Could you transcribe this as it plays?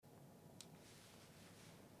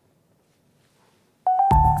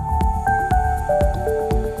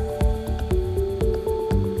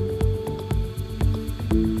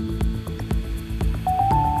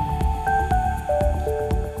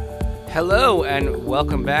Hello and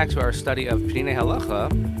welcome back to our study of Peninei Halacha,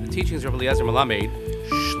 the teachings of Eliezer Melamed,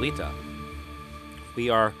 Shlita. We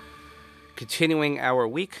are continuing our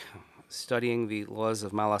week studying the laws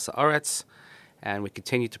of Malas Haaretz, and we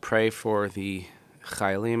continue to pray for the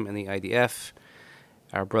Chayalim and the IDF,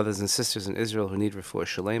 our brothers and sisters in Israel who need refuah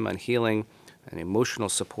shalema and healing and emotional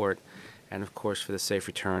support, and of course for the safe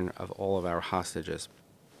return of all of our hostages.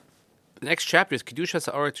 The next chapter is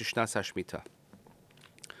Kedushas Haaretz U'Shnas HaShemittah.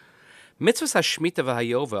 Mitzvah of Shemittah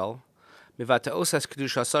v'Hayovel mivateos as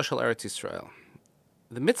Kedushasa shel Eretz Yisrael.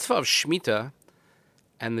 The Mitzvah of Shemitah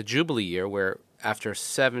and the Jubilee year, where after the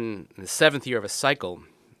seventh year of a cycle,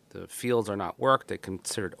 the fields are not worked, they're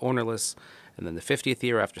considered ownerless, and then the 50th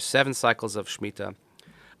year after 7 cycles of Shemitah.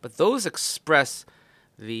 But those express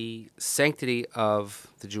the sanctity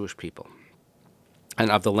of the Jewish people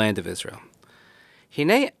and of the land of Israel.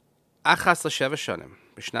 Hinei achas l'sheva shanim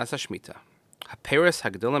b'shnas HaShemitah.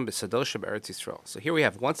 So here we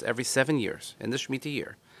have once every 7 years, in the Shemitah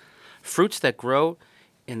year, fruits that grow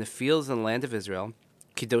in the fields and land of Israel,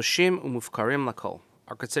 kidoshim umufkarim lakol,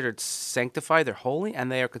 are considered sanctified, they're holy, and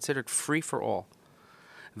they are considered free for all.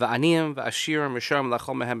 Va'aniyim va'ashirim v'sharim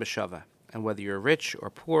lachol mehem b'shava. And whether you're rich or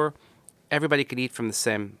poor, everybody can eat from the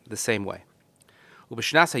same way.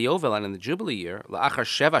 Ub'shnas hayovel, and in the Jubilee year, la'achar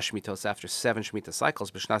sheva shmitos, after 7 Shemitah cycles,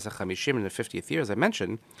 b'shnas ha'chamishim, in the 50th year, as I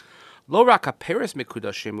mentioned, Lo rak haperes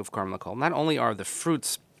mikudashim uvkarim lakol. Not only are the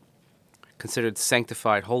fruits considered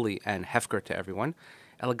sanctified, holy, and hefker to everyone,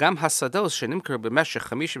 elagam hasados shenimker b'meshech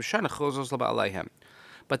 50 shana chozos laba'aleihem.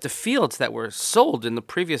 But the fields that were sold in the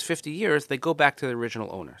previous 50 years, they go back to the original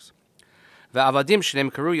owners. Ve'avadim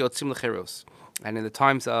shenimkeru yotzim lecheros. And in the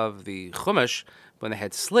times of the Chumash, when they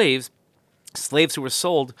had slaves who were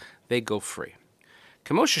sold, they go free.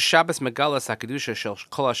 K'moshe Shabbos megalas hakedusha shel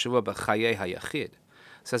kol hashavua b'chayei hayachid.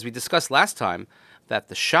 So as we discussed last time, that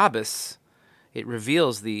the Shabbos, it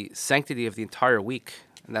reveals the sanctity of the entire week,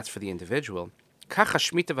 and that's for the individual. So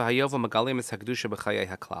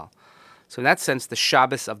in that sense, the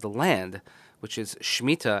Shabbos of the land, which is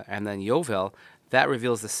Shemitah and then Yovel, that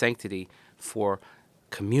reveals the sanctity for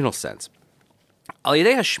communal sense. Through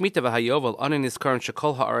Shemitah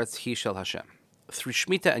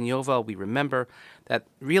and Yovel, we remember that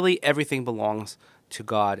really everything belongs to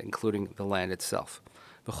God, including the land itself.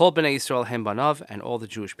 V'chol b'nei Yisrael hem banav, and all the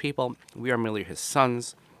Jewish people, we are merely his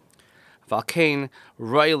sons. V'alkein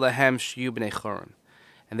roi lehem shiyu b'nei choron,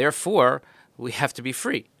 and therefore we have to be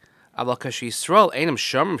free. Aval kash Yisrael einam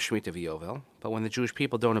shomrim Shemitah v'Yovel, but when the Jewish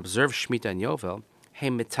people don't observe Shemitah and Yovel,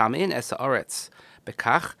 hem mitamin es haaretz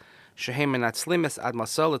bekach shehem menatzlim es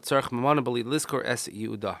admasol letzorch mamona b'li lizkor es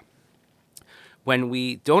Yehudah. When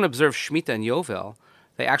we don't observe Shemitah and Yovel,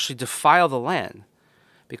 they actually defile the land,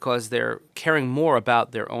 because they're caring more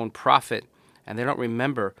about their own profit, and they don't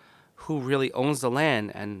remember who really owns the land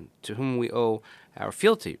and to whom we owe our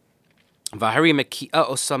fealty. And the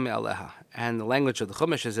language of the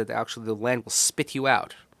Chumash is that actually the land will spit you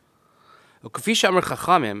out. And the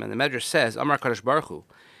Medrash says, Amar Kadosh Baruch Hu,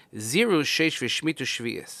 Ziru sheish v'shmitu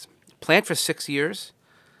shvi'is. Plant for 6 years,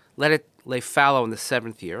 let it lay fallow in the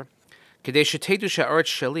 7th year. Kedei shetedu she'aretz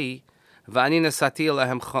sheli, so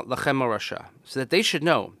that they should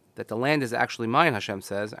know that the land is actually mine, Hashem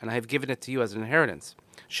says, and I have given it to you as an inheritance.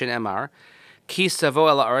 Shin Emar, Ki savo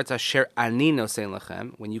el haaretz asher ani nosein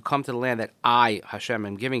lechem, when you come to the land that I, Hashem,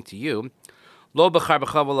 am giving to you, lo b'char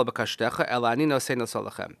b'cha v'lo b'kashtecha, el ani nosein nosel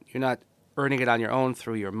lechem. You're not earning it on your own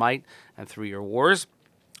through your might and through your wars,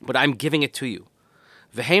 but I'm giving it to you.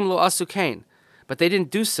 V'heim lo asu kain, but they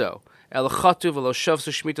didn't do so. El chatu v'lo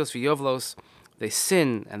shavsu shmitos v'yovlos, they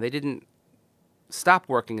sinned and they didn't stop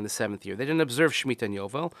working in the 7th year. They didn't observe Shemitah and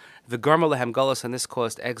Yovel. V'garma lehem galus, and this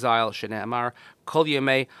caused exile. Shnei Amar kol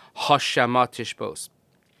yemei hashama tishbos,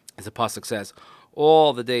 as the pasuk says,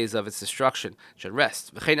 all the days of its destruction should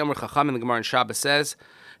rest. V'chein Omer Chacham, in the Gemara in Shabbos says,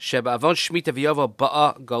 she'ba'avon Shemitah v'Yovel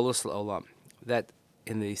ba'a galus l'olam, that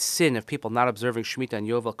in the sin of people not observing Shemitah and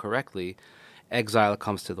Yovel correctly, exile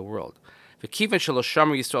comes to the world. V'kiven shelo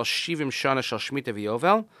shamer Yisrael shivim shana shel Shemitah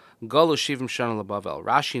v'Yovel, galu shivim shana l'bavel.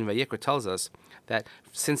 Rashi in Vayikra tells us that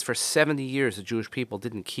since for 70 years the Jewish people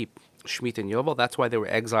didn't keep Shemitah and Yovel, that's why they were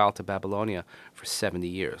exiled to Babylonia for 70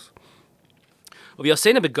 years. And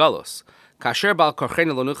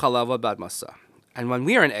when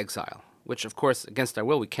we are in exile, which of course against our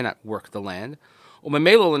will we cannot work the land,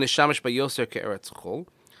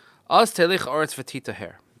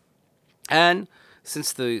 and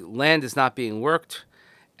since the land is not being worked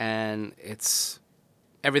and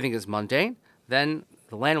everything is mundane, then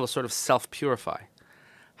the land will sort of self-purify.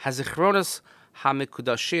 Hazichronos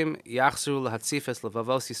hamikudashim yachzru lahatzifes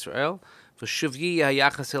levavos Yisrael V'shuvyi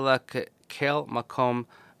hayachas ela kel makom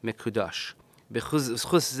mekudash. B'chuz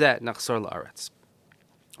zeh nachzor la'aretz.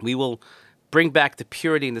 We will bring back the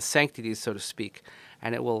purity and the sanctity, so to speak,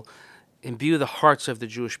 and it will imbue the hearts of the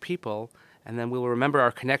Jewish people, and then we will remember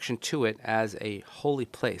our connection to it as a holy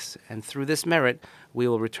place. And through this merit, we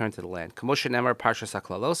will return to the land. Kamosha Nemar Parsha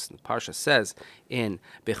Saklalos, the Parsha says in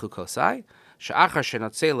Bechukosai, Sha'achar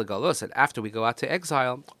shenatzei legalos, that after we go out to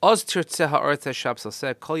exile, Oz tirtzeh ha'aretz ha'shab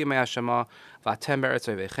soseh, kol yemei hashama, v'atem be'eretz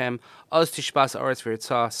oivechem, Oz tishbas ha'aretz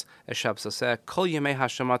v'ritzas ha'shab soseh, kol yemei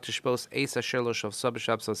hashama tishbos eis asher lo shavsa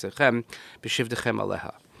b'shab sosechem, b'shivdechem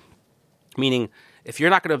aleha. Meaning, if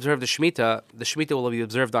you're not going to observe the Shemitah will be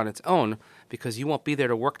observed on its own, because you won't be there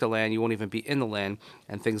to work the land, you won't even be in the land,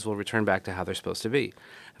 and things will return back to how they're supposed to be.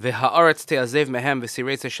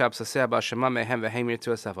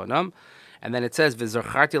 And then it says,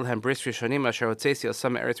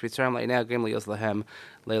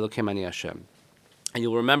 and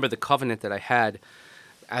you'll remember the covenant that I had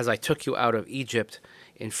as I took you out of Egypt,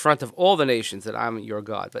 in front of all the nations, that I'm your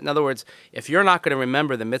God. But in other words, if you're not going to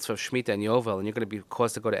remember the mitzvah of Shemitah and Yovel, and you're going to be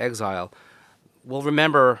caused to go to exile, we'll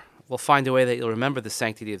find a way that you'll remember the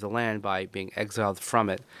sanctity of the land by being exiled from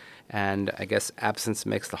it. And I guess absence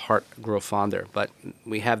makes the heart grow fonder. But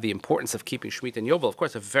we have the importance of keeping Shemitah and Yovel. Of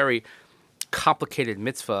course, a very complicated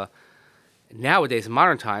mitzvah nowadays in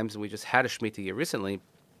modern times. We just had a Shemitah year recently,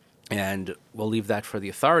 and we'll leave that for the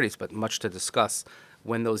authorities, but much to discuss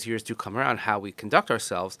when those years do come around, how we conduct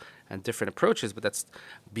ourselves and different approaches. But that's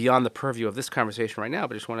beyond the purview of this conversation right now.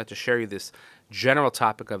 But I just wanted to share you this general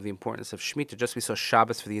topic of the importance of Shemitah. Just as we saw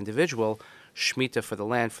Shabbos for the individual, Shemitah for the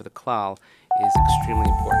land, for the klal, is extremely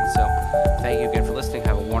important. So thank you again for listening.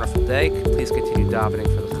 Have a wonderful day. Please continue davening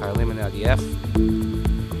for the Chayalim and Adiyef,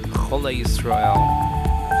 Chole Yisrael,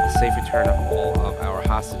 the safe return of all of our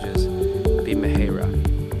hostages. Be Mehera.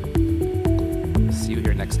 See you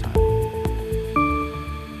here next time.